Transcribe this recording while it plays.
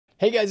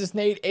Hey guys, it's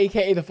Nate,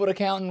 aka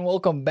TheFutAccountant.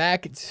 Welcome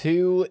back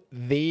to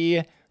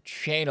the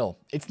channel.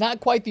 It's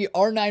not quite the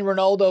R9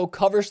 Ronaldo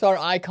cover star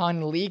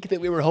icon leak that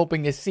we were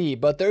hoping to see,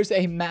 but there's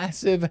a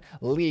massive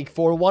leak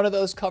for one of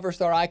those cover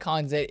star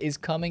icons that is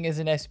coming as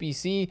an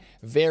SBC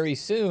very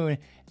soon.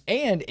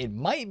 And it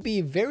might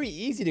be very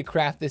easy to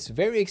craft this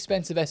very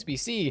expensive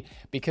SBC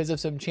because of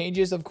some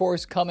changes, of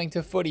course, coming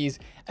to Futties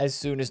as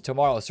soon as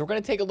tomorrow. So we're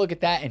going to take a look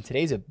at that, and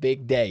today's a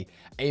big day,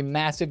 a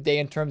massive day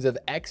in terms of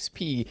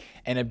XP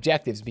and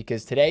objectives,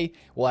 because today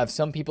we'll have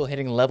some people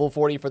hitting level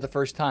 40 for the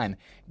first time,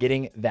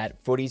 getting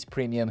that Futties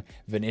Premium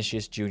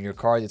Vinicius Jr.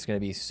 card. It's going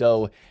to be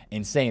so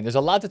insane. There's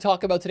a lot to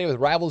talk about today with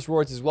Rivals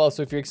Rewards as well,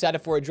 so if you're excited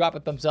for it, drop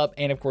a thumbs up,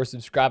 and of course,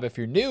 subscribe if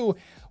you're new.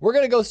 We're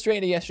going to go straight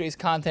into yesterday's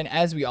content,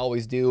 as we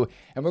always do,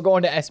 and we're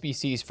going to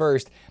SBCs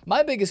first.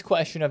 My biggest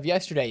question of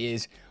yesterday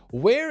is,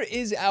 where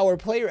is our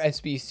player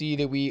SBC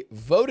that we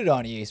voted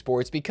on EA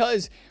Sports?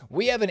 Because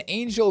we have an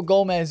Angel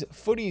Gomez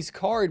Futties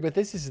card, but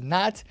this is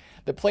not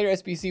the player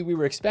SBC we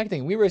were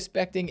expecting. We were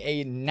expecting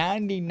a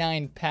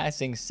 99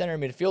 passing center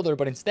midfielder,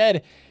 but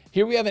instead,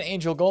 here we have an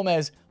Angel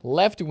Gomez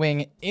left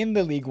wing in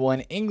the League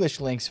One, English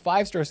links,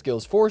 5-star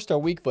skills, 4-star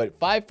weak foot,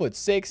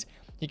 5'6".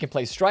 He can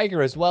play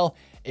striker as well.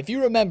 If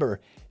you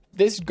remember,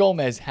 this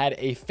Gomez had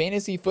a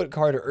fantasy foot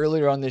card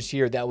earlier on this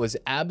year that was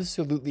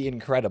absolutely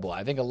incredible.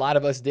 I think a lot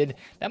of us did.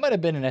 That might have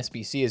been an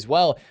SBC as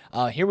well.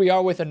 Here we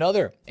are with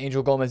another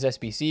Angel Gomez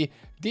SBC.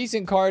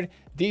 Decent card,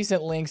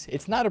 decent links.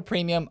 It's not a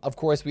premium. Of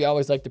course, we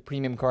always like the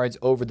premium cards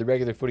over the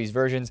regular Futties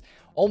versions.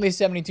 Only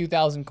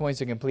 72,000 coins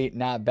to complete.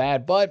 Not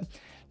bad, but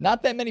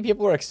not that many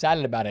people are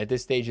excited about it at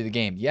this stage of the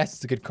game. Yes,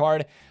 it's a good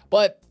card,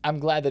 but I'm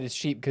glad that it's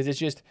cheap because it's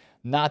just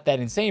not that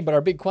insane. But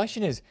our big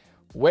question is,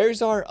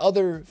 where's our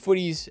other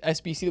Futties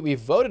SBC that we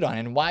voted on,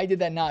 and why did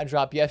that not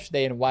drop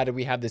yesterday, and why did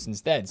we have this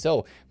instead?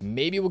 So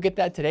maybe we'll get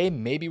that today.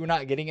 Maybe we're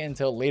not getting it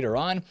until later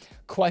on.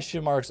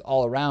 Question marks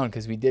all around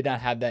because we did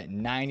not have that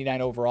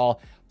 99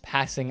 overall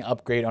passing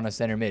upgrade on a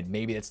center mid.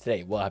 Maybe that's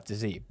today. We'll have to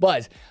see.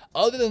 But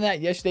other than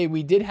that, yesterday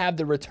we did have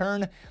the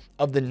return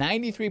of the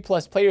 93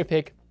 plus player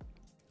pick,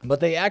 but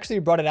they actually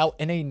brought it out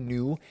in a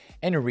new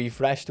and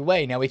refreshed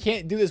way. Now, we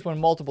can't do this one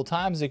multiple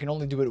times. They can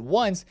only do it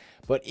once,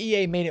 but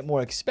EA made it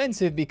more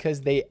expensive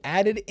because they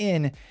added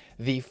in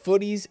the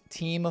Futties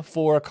Team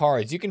 4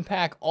 cards. You can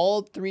pack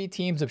all 3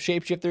 teams of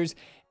Shapeshifters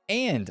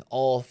and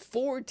all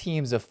 4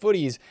 teams of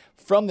Futties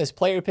from this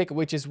player pick,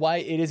 which is why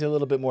it is a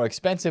little bit more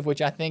expensive,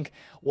 which I think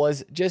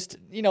was just,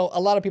 you know, a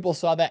lot of people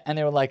saw that and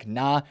they were like,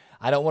 nah,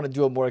 I don't want to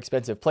do a more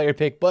expensive player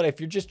pick. But if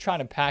you're just trying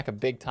to pack a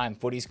big time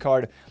Futties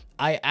card,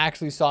 I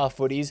actually saw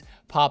Futties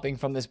popping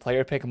from this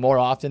player pick more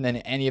often than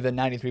any of the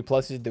 93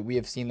 pluses that we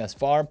have seen thus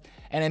far.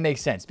 And it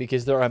makes sense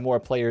because there are more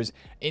players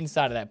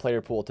inside of that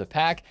player pool to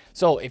pack.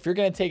 So if you're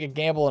going to take a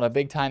gamble on a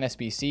big time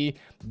SBC,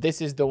 this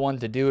is the one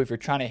to do if you're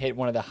trying to hit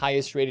one of the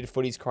highest rated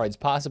Futties cards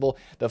possible.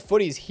 The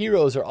Futties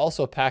Heroes are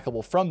also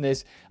packable from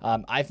this.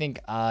 I think,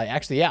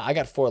 actually, yeah, I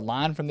got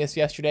Forlan from this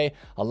yesterday.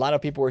 A lot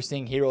of people were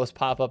seeing Heroes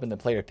pop up in the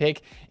player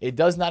pick. It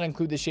does not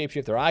include the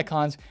Shapeshifter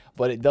icons,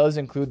 but it does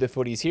include the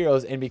Futties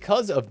Heroes. And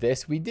because of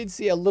this, we did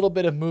see a little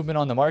bit of movement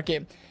on the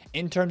market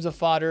in terms of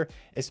fodder,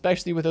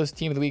 especially with those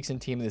Team of the Weeks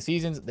and Team of the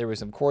Seasons. There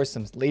was, of course,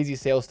 some lazy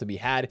sales to be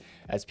had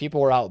as people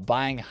were out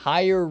buying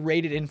higher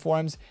rated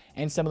informs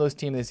and some of those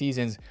Team of the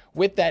Seasons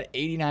with that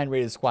 89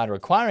 rated squad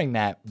requiring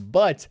that.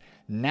 But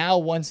now,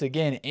 once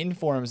again,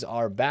 informs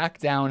are back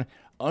down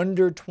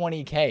under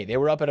 20K. They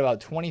were up at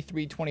about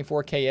 23,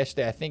 24K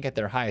yesterday, I think, at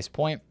their highest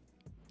point,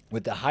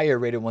 with the higher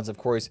rated ones, of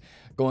course,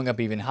 going up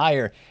even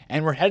higher.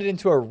 And we're headed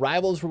into a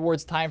Rivals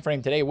Rewards time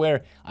frame today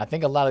where I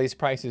think a lot of these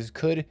prices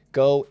could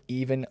go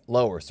even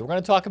lower. So we're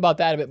going to talk about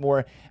that a bit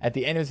more at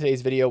the end of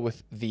today's video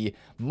with the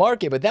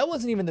market. But that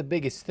wasn't even the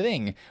biggest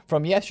thing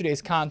from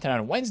yesterday's content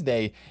on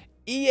Wednesday.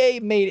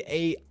 EA made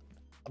a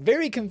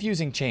very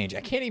confusing change.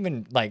 I can't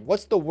even, like,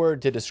 what's the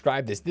word to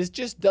describe this? This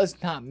just does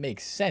not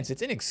make sense.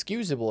 It's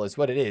inexcusable is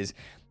what it is.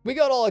 We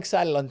got all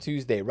excited on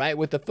Tuesday, right?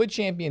 With the Foot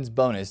Champions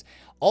bonus,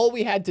 all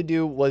we had to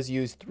do was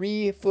use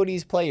 3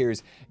 Futties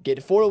players,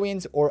 get 4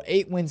 wins or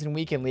 8 wins in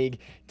Weekend League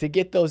to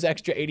get those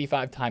extra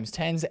 85 times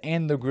 10s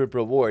and the group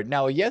reward.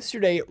 Now,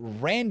 yesterday,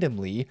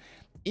 randomly,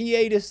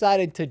 EA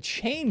decided to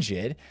change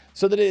it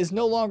so that it is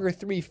no longer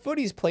 3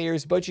 Futties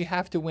players, but you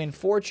have to win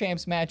 4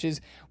 champs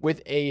matches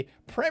with a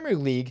Premier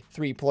League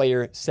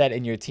 3-player set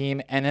in your team,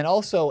 and then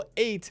also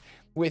 8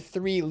 with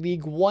 3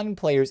 League One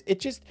players.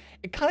 It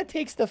kind of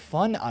takes the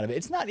fun out of it.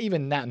 It's not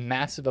even that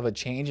massive of a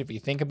change if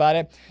you think about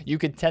it. You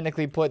could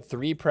technically put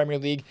 3 Premier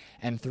League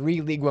and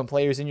 3 League One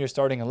players in your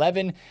starting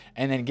 11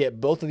 and then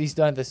get both of these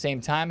done at the same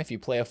time. If you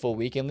play a full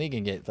Weekend League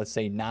and get, let's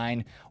say,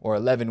 9 or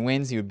 11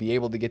 wins, you would be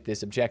able to get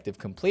this objective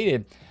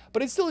completed.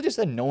 But it's still just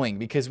annoying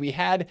because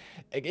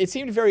it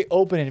seemed very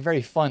open and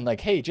very fun. Like,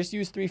 hey, just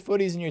use 3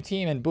 Futties in your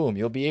team and boom,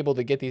 you'll be able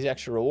to get these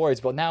extra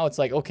rewards. But now it's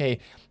like, okay,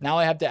 now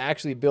I have to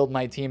actually build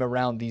my team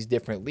around these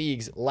different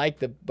leagues like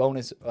the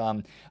bonus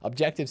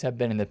objectives have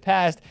been in the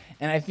past.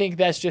 And I think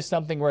that's just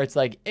something where it's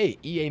like, hey,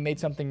 EA made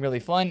something really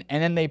fun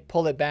and then they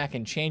pull it back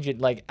and change it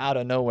like out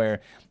of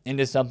nowhere.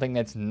 into something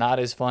that's not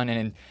as fun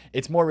and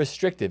it's more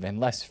restrictive and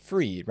less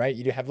free, right?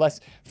 You have less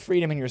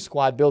freedom in your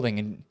squad building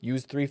and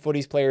use 3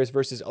 Futties players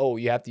versus, oh,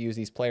 you have to use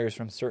these players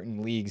from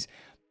certain leagues.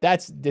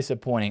 That's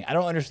disappointing. I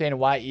don't understand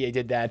why EA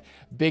did that.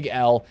 Big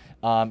L.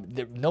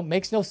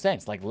 Makes no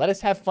sense. Like, let us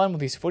have fun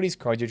with these Futties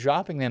cards. You're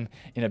dropping them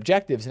in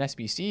objectives and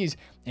SBCs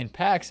in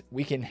packs.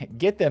 We can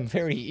get them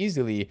very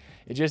easily.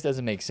 It just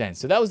doesn't make sense.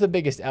 So that was the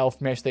biggest L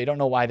from yesterday. I don't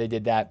know why they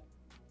did that,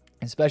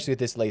 especially at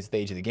this late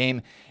stage of the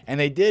game. And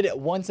they did,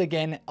 once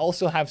again,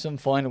 also have some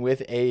fun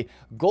with a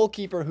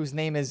goalkeeper whose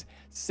name is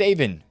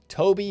Savin.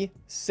 Toby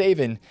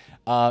Savin,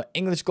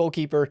 English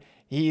goalkeeper.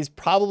 He's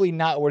probably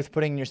not worth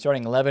putting in your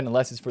starting 11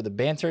 unless it's for the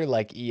banter,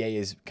 like EA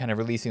is kind of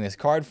releasing this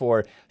card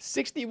for.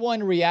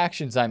 61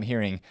 reactions I'm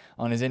hearing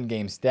on his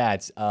in-game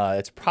stats.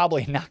 It's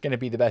probably not going to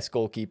be the best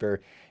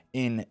goalkeeper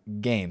in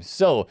games.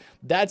 So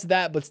that's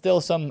that, but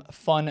still some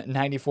fun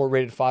 94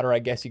 rated fodder, I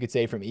guess you could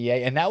say, from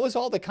EA. And that was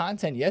all the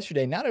content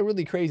yesterday. Not a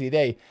really crazy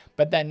day,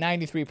 but that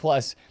 93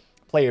 plus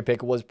player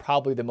pick was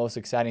probably the most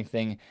exciting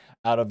thing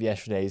out of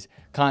yesterday's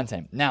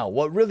content. Now,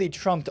 what really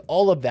trumped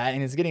all of that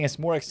and is getting us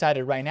more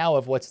excited right now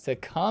of what's to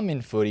come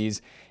in Futties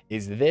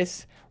is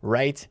this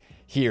right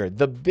here.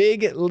 The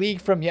big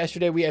leak from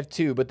yesterday, we have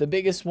 2, but the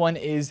biggest one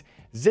is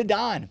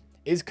Zidane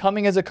is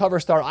coming as a cover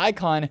star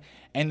icon,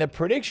 and the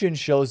prediction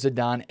shows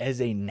Zidane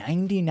as a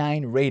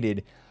 99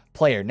 rated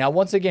player. Now,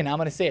 once again, I'm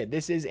going to say it.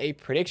 This is a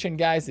prediction,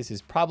 guys. This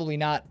is probably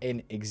not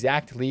an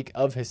exact leak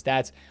of his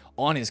stats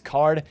on his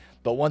card.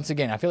 But once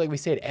again, I feel like we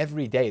say it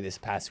every day this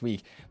past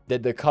week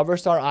that the cover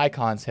star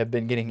icons have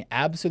been getting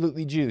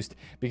absolutely juiced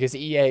because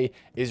EA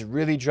is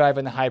really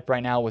driving the hype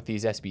right now with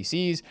these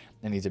SBCs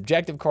and these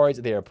objective cards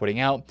that they are putting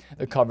out,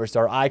 the cover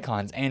star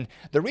icons. And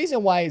the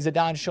reason why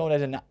Zidane's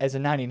shown as a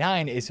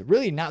 99 is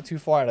really not too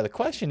far out of the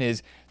question.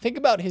 Is think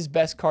about his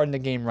best card in the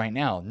game right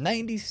now,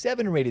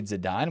 97 rated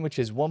Zidane, which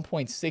is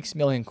 1.6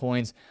 million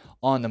coins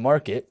on the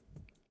market,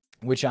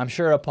 which I'm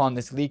sure upon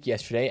this leak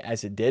yesterday,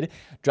 as it did,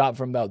 dropped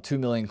from about 2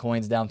 million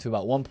coins down to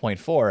about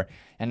 1.4,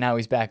 and now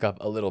he's back up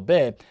a little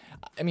bit.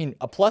 I mean,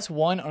 a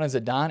 +1 on a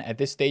Zidane at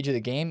this stage of the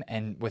game,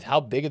 and with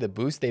how big of the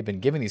boost they've been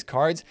giving these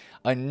cards,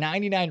 a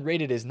 99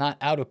 rated is not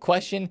out of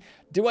question.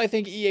 Do I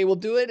think EA will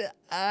do it?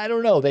 I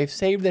don't know. They've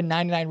saved the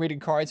 99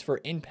 rated cards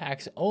for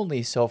impacts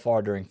only so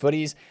far during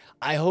Futties.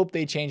 I hope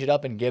they change it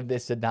up and give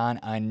this Zidane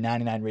a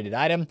 99 rated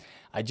item.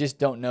 I just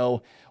don't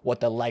know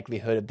what the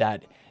likelihood of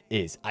that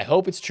is. I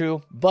hope it's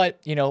true, but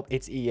you know,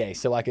 it's EA,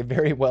 so I could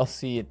very well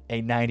see a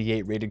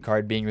 98 rated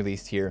card being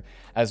released here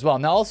as well.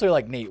 Now, also,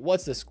 like, Nate,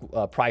 what's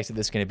the price of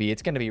this going to be?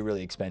 It's going to be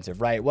really expensive,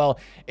 right? Well,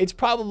 it's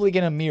probably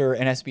going to mirror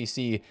an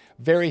SBC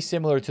very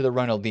similar to the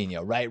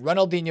Ronaldinho, right?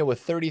 Ronaldinho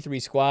with 33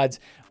 squads.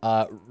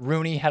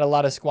 Rooney had a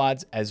lot of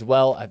squads as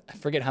well. I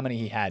forget how many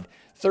he had.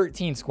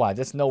 13 squads.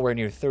 That's nowhere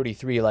near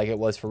 33 like it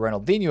was for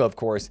Ronaldinho, of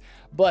course.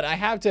 But I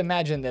have to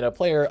imagine that a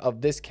player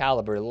of this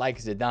caliber, like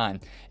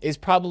Zidane, is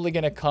probably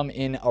going to come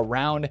in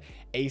around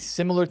a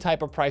similar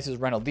type of price as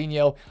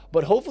Ronaldinho,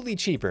 but hopefully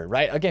cheaper,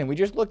 right? Again, we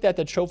just looked at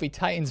the Trophy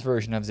Titans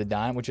version of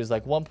Zidane, which is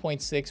like 1.6,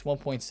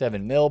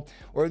 1.7 mil,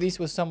 or at least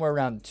was somewhere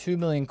around 2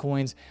 million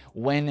coins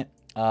when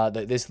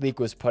this leak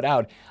was put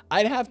out.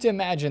 I'd have to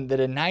imagine that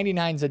a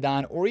 99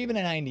 Zidane or even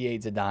a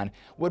 98 Zidane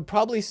would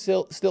probably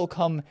still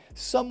come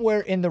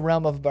somewhere in the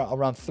realm of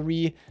around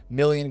 3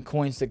 million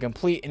coins to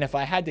complete. And if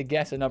I had to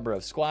guess a number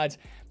of squads,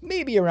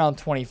 maybe around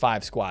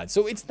 25 squads.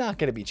 So it's not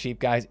going to be cheap,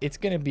 guys. It's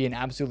going to be an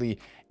absolutely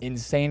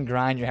insane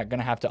grind you're going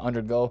to have to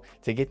undergo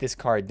to get this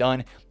card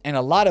done. And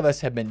a lot of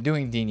us have been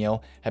doing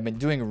Dino, have been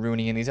doing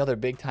Rooney and these other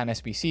big time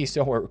SBCs,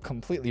 so we're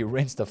completely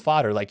rinsed of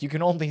fodder. Like, you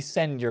can only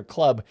send your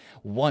club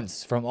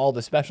once from all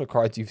the special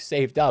cards you've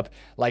saved up,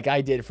 like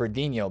I did for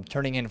Dino,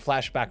 turning in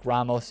Flashback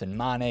Ramos and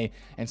Mane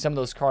and some of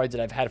those cards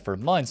that I've had for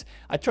months.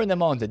 I turned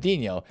them on to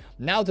Dino.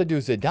 Now to do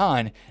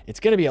Zidane,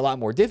 it's going to be a lot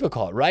more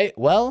difficult, right?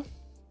 Well,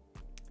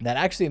 that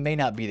actually may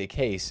not be the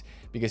case,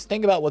 because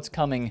think about what's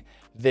coming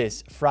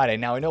this Friday.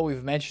 Now, I know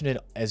we've mentioned it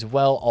as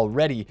well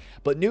already,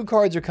 but new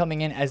cards are coming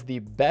in as the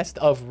best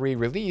of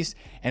re-release,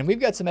 and we've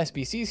got some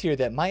SBCs here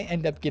that might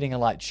end up getting a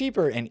lot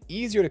cheaper and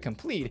easier to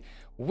complete.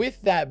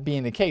 With that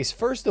being the case,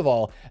 first of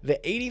all, the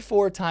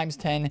 84 times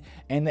 10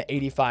 and the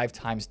 85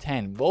 times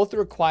 10 both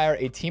require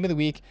a team of the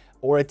week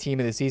or a team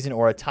of the season,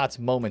 or a TOTS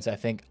moments, I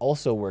think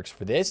also works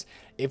for this.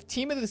 If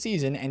team of the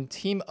season and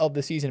team of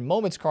the season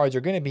moments cards are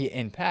going to be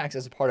in packs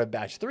as a part of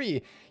batch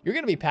 3, you're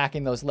going to be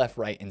packing those left,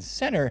 right, and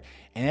center,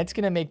 and that's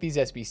going to make these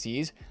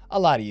SBCs a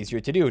lot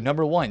easier to do.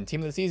 Number one, team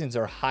of the seasons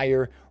are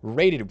higher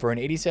rated. For an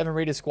 87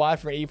 rated squad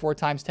for 84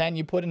 times 10,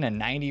 you put in a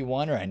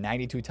 91 or a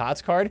 92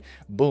 TOTS card,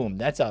 boom,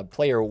 that's a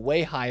player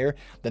way higher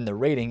than the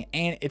rating,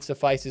 and it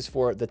suffices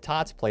for the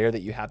TOTS player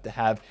that you have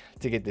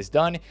to get this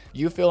done.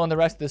 You fill in the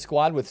rest of the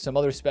squad with some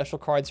other special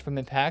cards from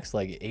in packs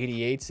like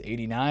 88s,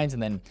 89s,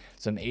 and then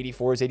some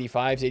 84s,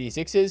 85s,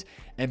 86s,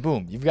 and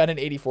boom, you've got an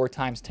 84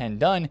 times 10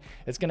 done.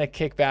 It's going to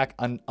kick back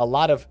on a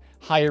lot of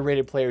higher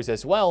rated players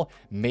as well,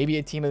 maybe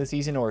a team of the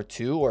season or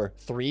 2 or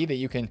 3 that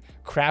you can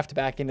craft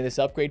back into this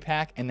upgrade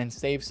pack and then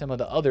save some of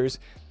the others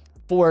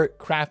for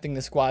crafting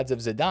the squads of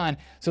Zidane.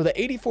 So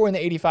the 84 and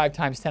the 85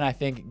 times 10, I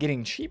think,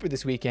 getting cheaper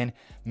this weekend,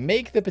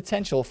 make the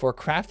potential for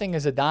crafting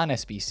a Zidane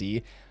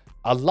SBC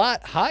a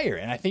lot higher.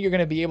 And I think you're going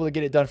to be able to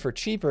get it done for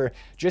cheaper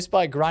just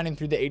by grinding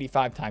through the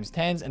 85 times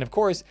 10s. And of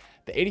course,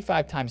 the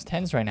 85 times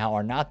 10s right now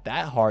are not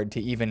that hard to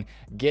even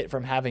get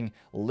from having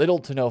little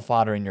to no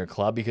fodder in your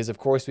club, because of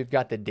course we've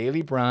got the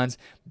daily bronze,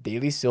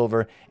 daily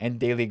silver, and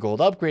daily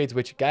gold upgrades,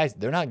 which guys,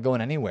 they're not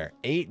going anywhere.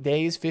 8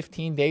 days,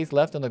 15 days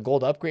left on the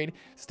gold upgrade.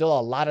 Still a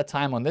lot of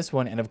time on this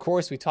one. And of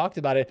course, we talked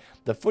about it.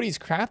 The Futties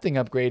crafting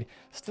upgrade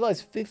still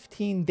has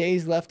 15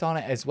 days left on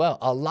it as well.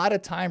 A lot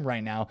of time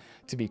right now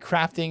to be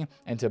crafting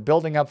and to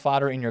building up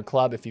fodder in your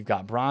club if you've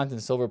got bronze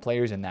and silver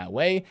players in that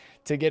way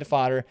to get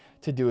fodder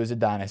to do a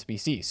Zidane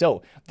SBC.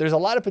 So there's a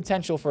lot of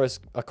potential for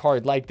a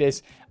card like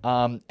this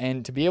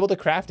and to be able to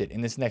craft it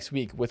in this next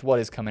week with what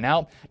is coming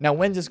out. Now,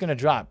 when's this going to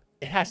drop?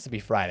 It has to be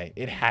Friday.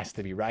 It has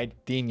to be, right?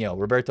 Dino,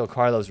 Roberto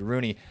Carlos,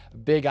 Rooney,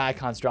 big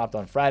icons dropped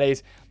on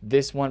Fridays.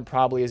 This one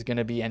probably is going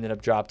to be ended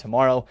up dropped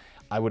tomorrow.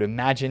 I would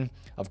imagine,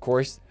 of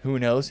course, who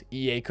knows?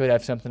 EA could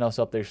have something else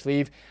up their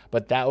sleeve,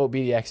 but that will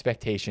be the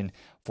expectation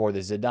for the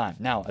Zidane.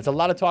 Now, it's a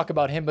lot of talk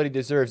about him, but he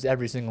deserves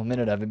every single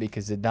minute of it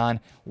because Zidane,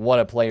 what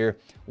a player,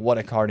 what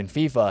a card in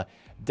FIFA.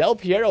 Del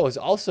Piero is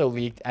also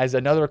leaked as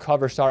another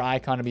cover star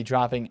icon to be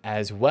dropping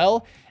as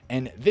well.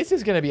 And this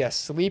is going to be a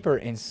sleeper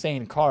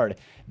insane card.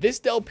 This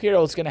Del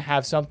Piero is going to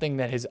have something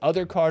that his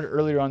other card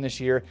earlier on this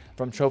year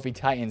from Trophy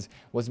Titans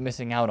was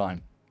missing out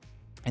on.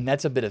 And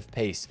that's a bit of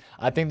pace.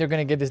 I think they're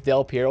going to give this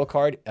Del Piero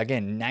card,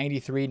 again,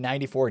 93,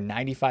 94,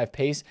 95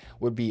 pace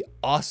would be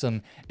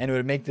awesome. And it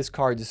would make this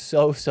card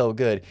so, so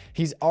good.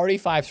 He's already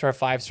 5-star,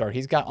 5-star.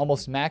 He's got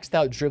almost maxed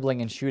out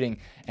dribbling and shooting.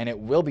 And it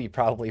will be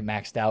probably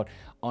maxed out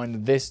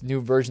on this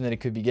new version that it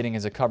could be getting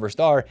as a cover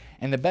star.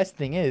 And the best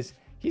thing is,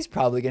 he's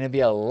probably going to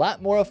be a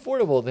lot more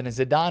affordable than a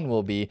Zidane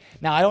will be.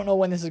 Now, I don't know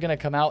when this is going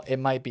to come out. It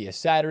might be a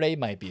Saturday,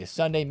 might be a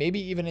Sunday, maybe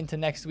even into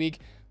next week.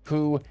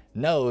 Who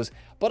knows?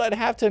 But I'd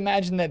have to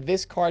imagine that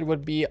this card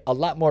would be a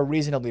lot more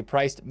reasonably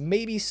priced,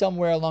 maybe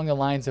somewhere along the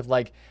lines of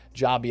like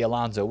Xabi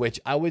Alonso, which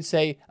I would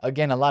say,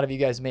 again, a lot of you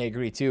guys may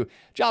agree too.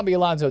 Xabi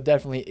Alonso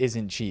definitely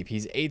isn't cheap.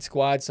 He's 8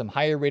 squads, some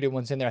higher rated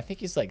ones in there. I think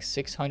he's like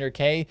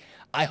 600K.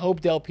 I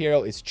hope Del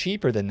Piero is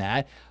cheaper than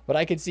that, but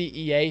I could see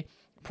EA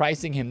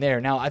pricing him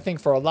there. Now, I think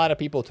for a lot of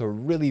people to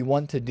really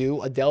want to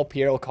do a Del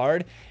Piero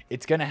card,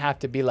 it's going to have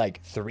to be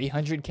like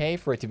 300K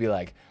for it to be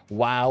like,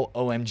 wow,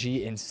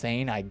 OMG,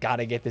 insane. I got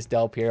to get this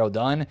Del Piero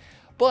done.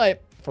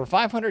 But for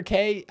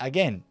 500K,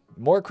 again,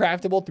 more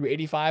craftable through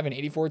 85 and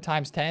 84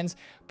 times 10s,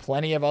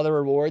 plenty of other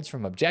rewards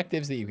from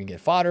objectives that you can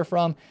get fodder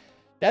from.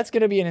 That's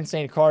going to be an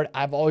insane card.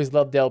 I've always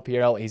loved Del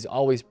Piero. He's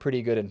always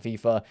pretty good in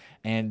FIFA.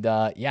 And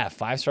yeah,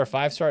 5-star,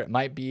 5-star. It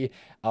might be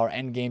our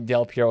endgame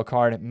Del Piero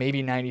card.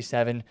 Maybe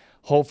 97,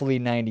 hopefully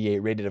 98.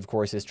 Rated, of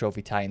course, as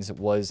Trophy Titans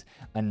was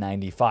a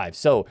 95.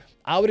 So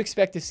I would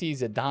expect to see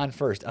Zidane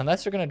first,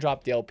 unless they're going to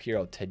drop Del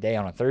Piero today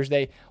on a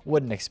Thursday.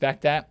 Wouldn't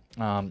expect that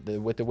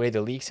with the way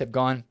the leaks have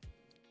gone.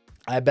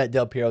 I bet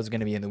Del Piero is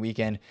going to be in the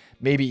weekend,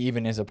 maybe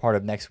even as a part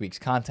of next week's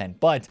content.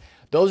 But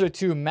those are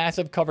two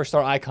massive cover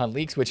star icon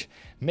leaks, which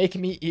make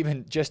me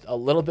even just a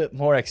little bit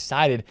more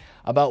excited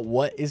about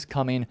what is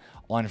coming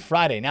on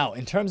Friday. Now,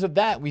 in terms of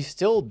that, we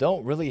still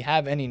don't really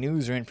have any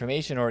news or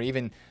information or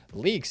even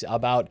leaks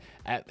about,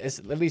 at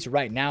least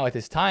right now at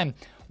this time,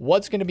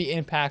 what's going to be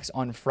impacts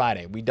on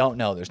Friday. We don't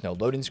know. There's no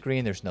loading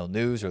screen. There's no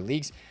news or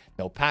leaks.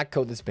 No pack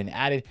code that's been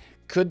added.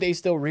 Could they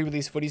still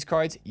re-release Futties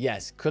cards?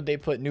 Yes. Could they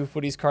put new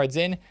Futties cards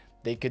in?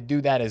 They could do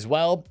that as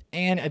well.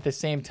 And at the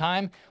same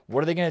time,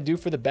 what are they going to do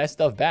for the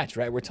best of batch,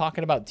 right? We're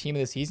talking about team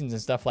of the seasons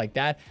and stuff like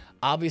that.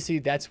 Obviously,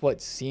 that's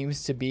what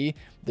seems to be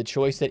the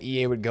choice that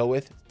EA would go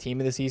with. Team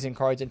of the season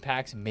cards and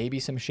packs, maybe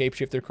some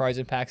shapeshifter cards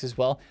and packs as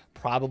well.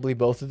 Probably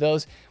both of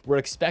those. We're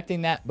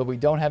expecting that, but we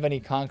don't have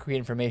any concrete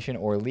information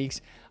or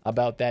leaks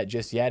about that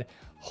just yet.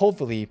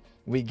 Hopefully,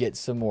 we get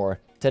some more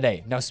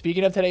today. Now,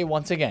 speaking of today,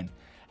 once again,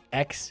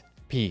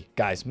 XP.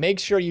 Guys, make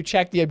sure you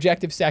check the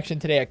objective section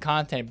today at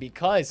content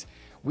because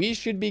we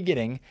should be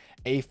getting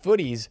a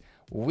Futties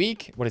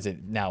week, what is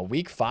it now,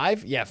 week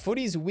 5? Yeah,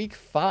 Futties week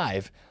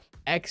 5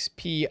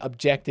 XP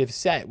objective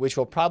set, which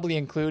will probably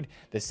include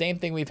the same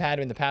thing we've had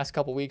in the past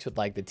couple weeks with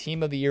like the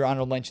team of the year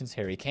honorable mentions,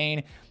 Harry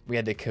Kane. We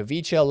had the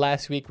Kavicha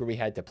last week where we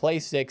had to play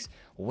 6,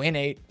 win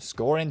 8,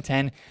 score in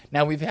 10.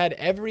 Now we've had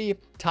every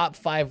top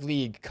 5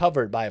 league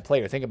covered by a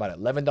player. Think about it.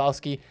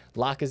 Lewandowski,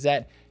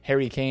 Lacazette,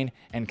 Harry Kane,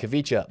 and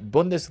Kavicha.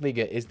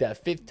 Bundesliga is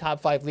that 5th top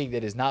 5 league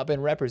that has not been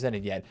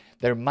represented yet.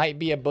 There might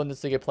be a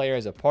Bundesliga player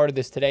as a part of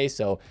this today,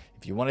 so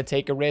if you want to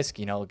take a risk,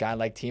 you know, a guy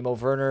like Timo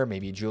Werner,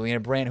 maybe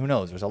Julian Brandt, who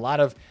knows? There's a lot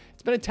of,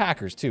 it's been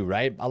attackers too,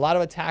 right? A lot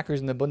of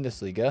attackers in the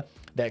Bundesliga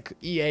that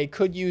EA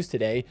could use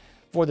today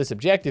for this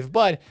objective,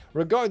 but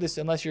regardless,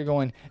 unless you're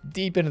going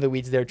deep into the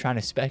weeds there trying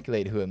to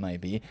speculate who it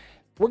might be,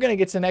 we're going to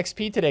get some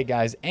XP today,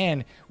 guys,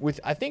 and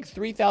with, I think,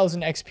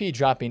 3,000 XP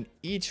dropping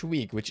each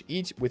week, with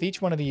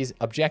each one of these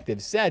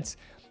objective sets,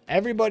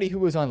 everybody who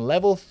was on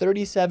level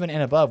 37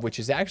 and above, which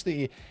is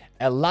actually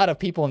a lot of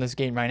people in this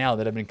game right now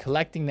that have been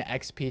collecting the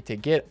XP to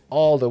get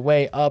all the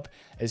way up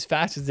as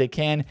fast as they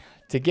can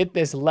to get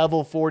this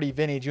level 40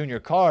 Vinny Jr.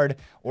 card,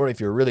 or if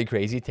you're really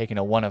crazy, taking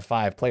a 1 of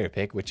 5 player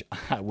pick, which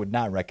I would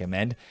not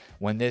recommend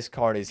when this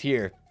card is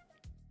here.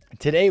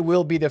 Today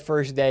will be the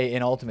first day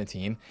in Ultimate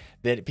Team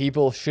that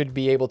people should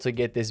be able to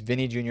get this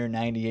Vinny Jr.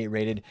 98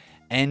 rated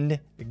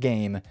end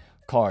game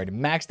card.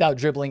 Maxed out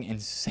dribbling,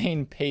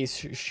 insane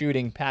pace,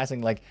 shooting,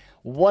 passing. Like,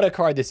 what a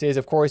card this is.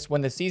 Of course,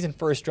 when the season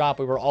first dropped,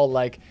 we were all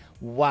like,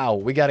 wow,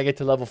 we got to get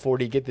to level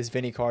 40, get this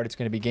Vinny card. It's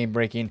going to be game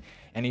breaking,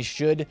 and he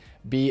should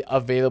be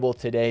available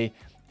today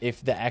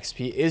if the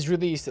XP is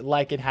released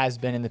like it has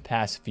been in the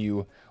past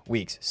few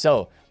weeks.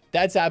 So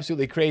that's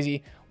absolutely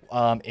crazy.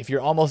 If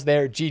you're almost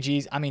there,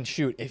 GG's. I mean,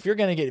 shoot, if you're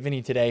going to get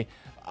Vinny today,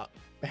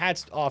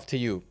 hats off to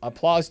you.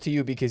 Applause to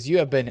you, because you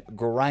have been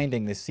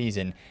grinding this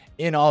season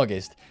in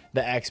August,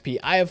 the XP.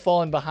 I have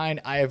fallen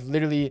behind. I have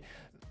literally,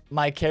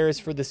 my cares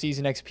for the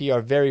season XP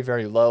are very,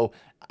 very low.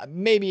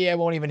 Maybe I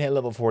won't even hit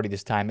level 40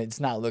 this time. It's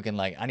not looking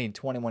like I need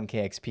 21k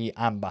XP.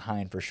 I'm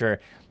behind for sure.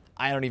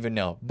 I don't even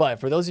know. But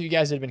for those of you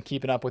guys that have been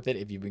keeping up with it,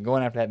 if you've been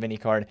going after that Vinny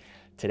card,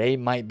 today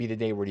might be the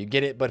day where you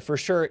get it. But for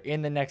sure,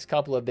 in the next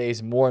couple of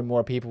days, more and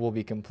more people will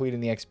be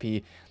completing the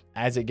XP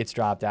as it gets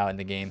dropped out in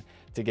the game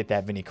to get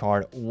that Vinny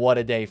card. What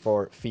a day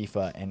for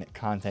FIFA and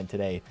content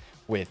today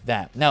with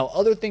that. Now,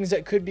 other things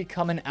that could be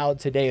coming out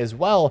today as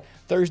well.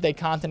 Thursday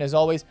content, as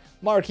always,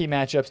 marquee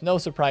matchups. No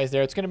surprise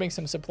there. It's going to bring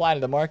some supply to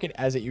the market,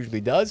 as it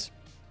usually does.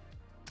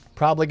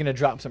 Probably going to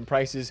drop some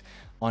prices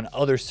on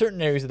other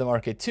certain areas of the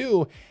market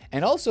too.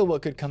 And also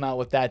what could come out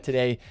with that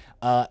today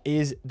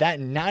is that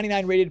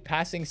 99 rated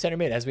passing center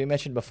mid, as we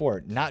mentioned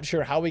before. Not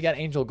sure how we got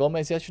Angel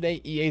Gomez yesterday.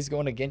 EA's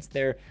going against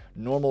their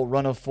normal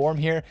run of form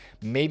here.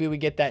 Maybe we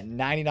get that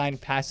 99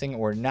 passing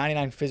or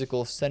 99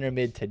 physical center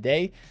mid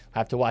today.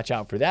 Have to watch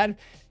out for that.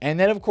 And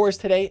then, of course,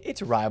 today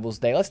it's Rivals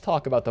Day. Let's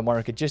talk about the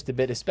market just a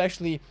bit,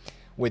 especially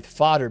with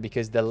fodder,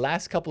 because the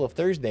last couple of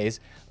Thursdays,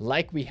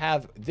 like we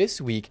have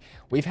this week,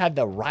 we've had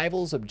the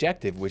Rivals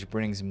objective, which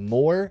brings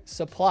more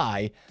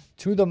supply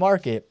to the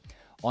market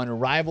on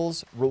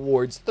Rivals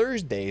Rewards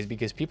Thursdays,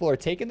 because people are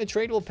taking the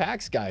tradable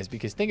packs, guys.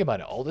 Because think about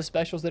it, all the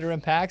specials that are in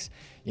packs,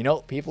 you know,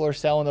 people are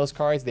selling those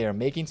cards. They are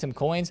making some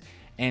coins.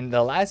 And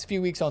the last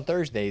few weeks on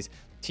Thursdays,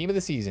 Team of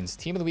the Seasons,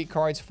 Team of the Week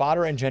cards,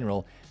 fodder in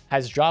general,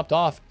 has dropped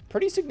off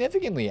pretty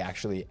significantly,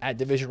 actually, at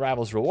Division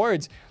Rivals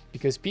Rewards,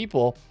 because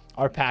people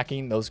are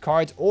packing those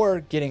cards or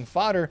getting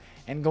fodder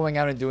and going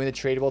out and doing the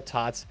tradable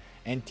TOTS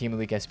and Team of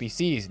the Week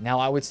SBCs. Now,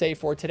 I would say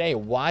for today,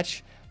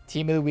 watch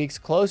Team of the Weeks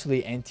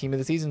closely and Team of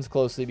the Seasons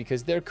closely,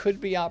 because there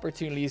could be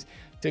opportunities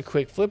to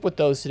quick flip with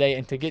those today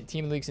and to get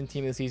Team of the Weeks and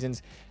Team of the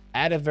Seasons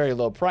at a very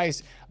low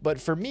price.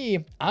 But for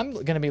me, I'm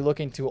going to be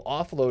looking to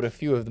offload a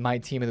few of my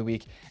Team of the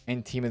Week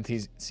and Team of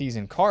the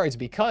Season cards,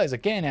 because,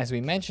 again, as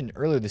we mentioned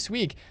earlier this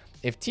week,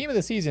 if Team of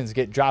the Seasons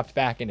get dropped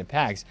back into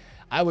packs,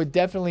 I would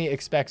definitely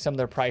expect some of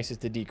their prices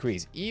to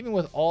decrease. Even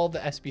with all the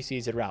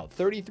SBCs that are out,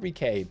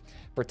 33k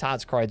for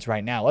TOTS cards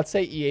right now. Let's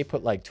say EA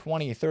put like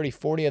 20, 30,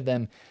 40 of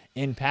them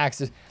in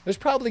packs. There's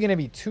probably going to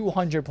be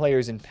 200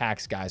 players in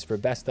packs, guys, for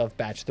Best of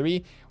Batch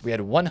 3. We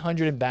had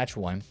 100 in Batch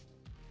 1.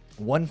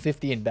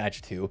 150 in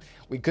batch 2.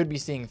 We could be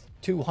seeing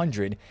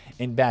 200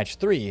 in batch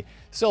 3.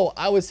 So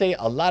I would say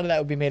a lot of that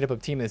would be made up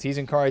of Team of the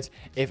Season cards.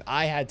 If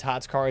I had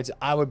TOTS cards,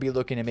 I would be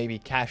looking to maybe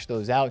cash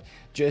those out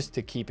just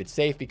to keep it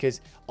safe, because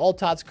all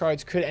TOTS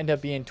cards could end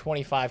up being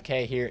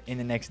 25k here in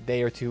the next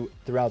day or two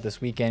throughout this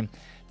weekend,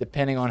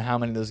 depending on how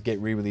many of those get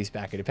re-released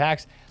back into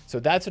packs. So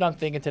that's what I'm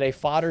thinking today.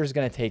 Fodder is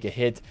going to take a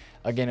hit.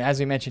 Again, as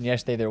we mentioned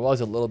yesterday, there was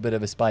a little bit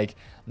of a spike,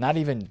 not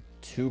even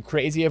too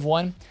crazy of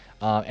one.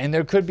 And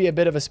there could be a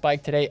bit of a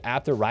spike today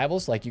after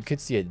Rivals. Like, you could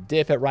see a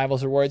dip at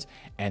Rivals Rewards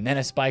and then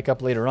a spike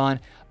up later on.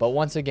 But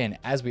once again,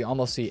 as we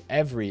almost see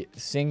every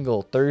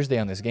single Thursday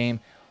on this game,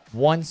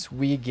 once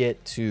we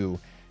get to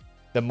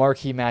the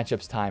marquee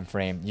matchups time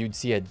frame, you'd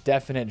see a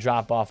definite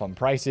drop off on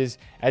prices.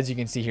 As you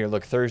can see here,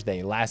 look,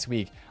 Thursday last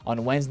week,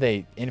 on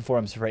Wednesday,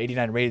 Informs for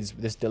 89 raids,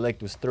 this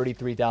delict was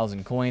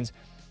 33,000 coins.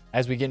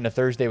 As we get into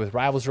Thursday with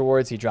Rivals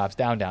Rewards, he drops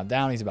down, down,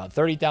 down. He's about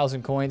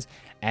 30,000 coins.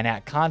 And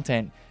at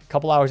Content, a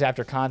couple hours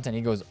after Content,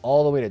 he goes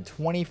all the way to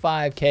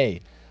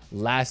 25k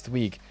last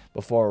week,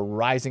 before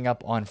rising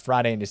up on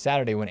Friday into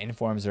Saturday when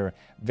Informs are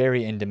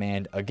very in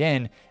demand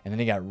again. And then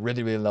he got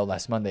really, really low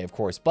last Monday, of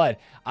course. But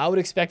I would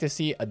expect to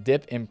see a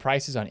dip in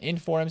prices on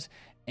Informs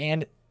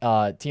and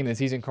Team of the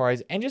Season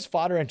cards, and just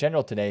fodder in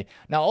general today.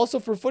 Now, also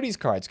for Futties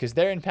cards, because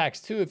they're in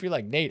packs too. If you're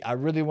like, Nate, I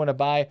really want to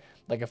buy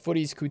like a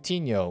Futties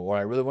Coutinho, or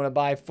I really want to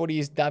buy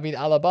Futties David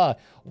Alaba,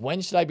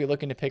 when should I be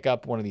looking to pick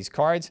up one of these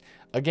cards?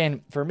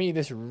 Again, for me,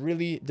 this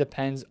really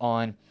depends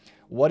on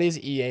what is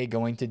EA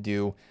going to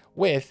do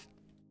with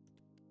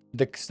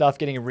the stuff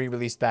getting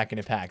re-released back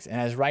into packs. And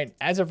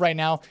as of right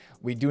now,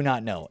 we do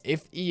not know.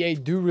 If EA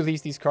do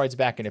release these cards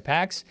back into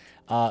packs,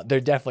 they're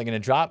definitely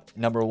going to drop.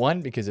 Number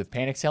one, because of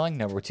panic selling.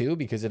 Number two,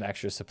 because of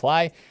extra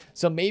supply.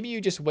 So maybe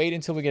you just wait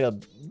until we get a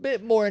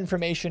bit more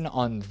information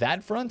on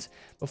that front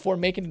before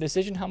making a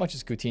decision. How much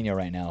is Coutinho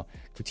right now?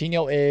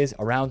 Coutinho is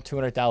around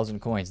 200,000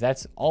 coins.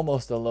 That's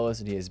almost the lowest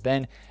that he has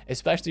been,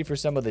 especially for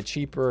some of the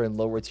cheaper and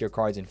lower tier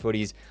cards in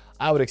Futties.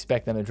 I would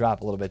expect them to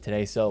drop a little bit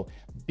today. So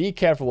be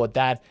careful with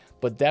that.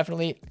 But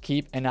definitely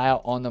keep an eye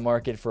out on the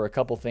market for a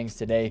couple things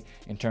today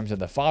in terms of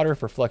the fodder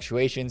for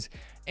fluctuations.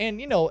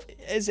 And, you know,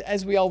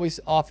 as we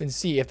always often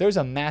see, if there's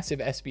a massive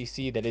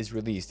SBC that is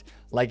released,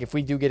 like if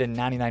we do get a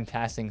 99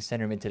 passing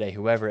center mid today,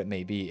 whoever it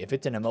may be, if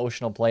it's an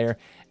emotional player,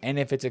 and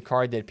if it's a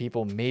card that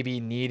people maybe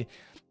need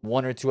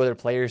one or two other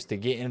players to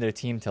get into their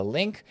team to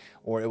link,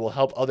 or it will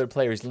help other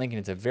players link, and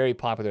it's a very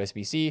popular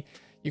SBC,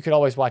 you could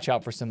always watch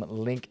out for some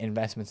link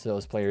investments to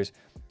those players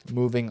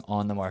moving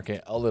on the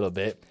market a little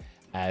bit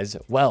as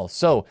well.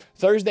 So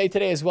Thursday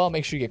today as well,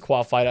 make sure you get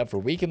qualified up for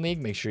Weekend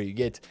League. Make sure you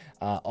get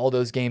all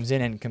those games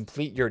in and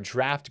complete your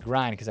draft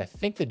grind, because I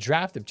think the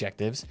draft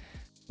objectives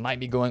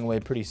might be going away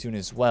pretty soon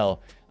as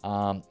well,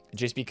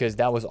 just because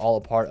that was all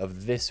a part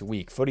of this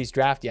week. Futties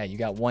draft, yeah, you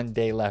got 1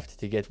 day left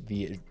to get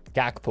the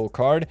Gakpo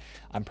card.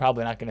 I'm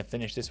probably not going to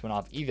finish this one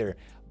off either,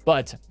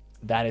 but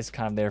that is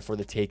kind of there for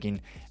the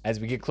taking as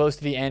we get close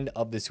to the end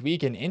of this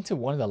week and into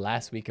one of the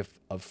last week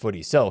of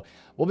footy. So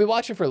we'll be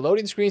watching for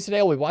loading screens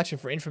today. We'll be watching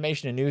for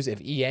information and news if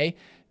EA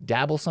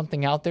dabble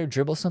something out there,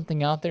 dribble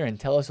something out there, and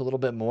tell us a little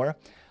bit more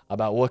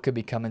about what could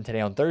be coming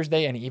today on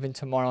Thursday and even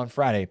tomorrow on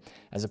Friday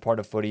as a part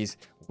of Futties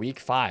Week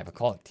 5. I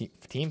call it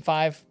Team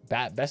 5,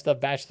 Best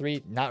of Batch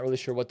 3. Not really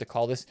sure what to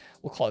call this.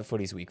 We'll call it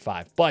Futties Week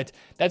 5. But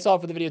that's all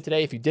for the video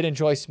today. If you did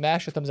enjoy,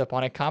 smash a thumbs up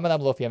on it. Comment down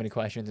below if you have any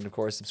questions. And, of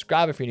course,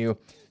 subscribe if you're new.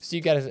 See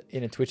you guys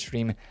in a Twitch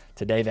stream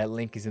today. That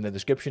link is in the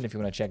description if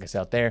you want to check us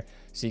out there.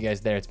 See you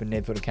guys there. It's been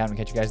TheFutAccountant.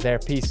 Catch you guys there.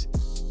 Peace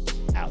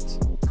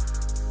out.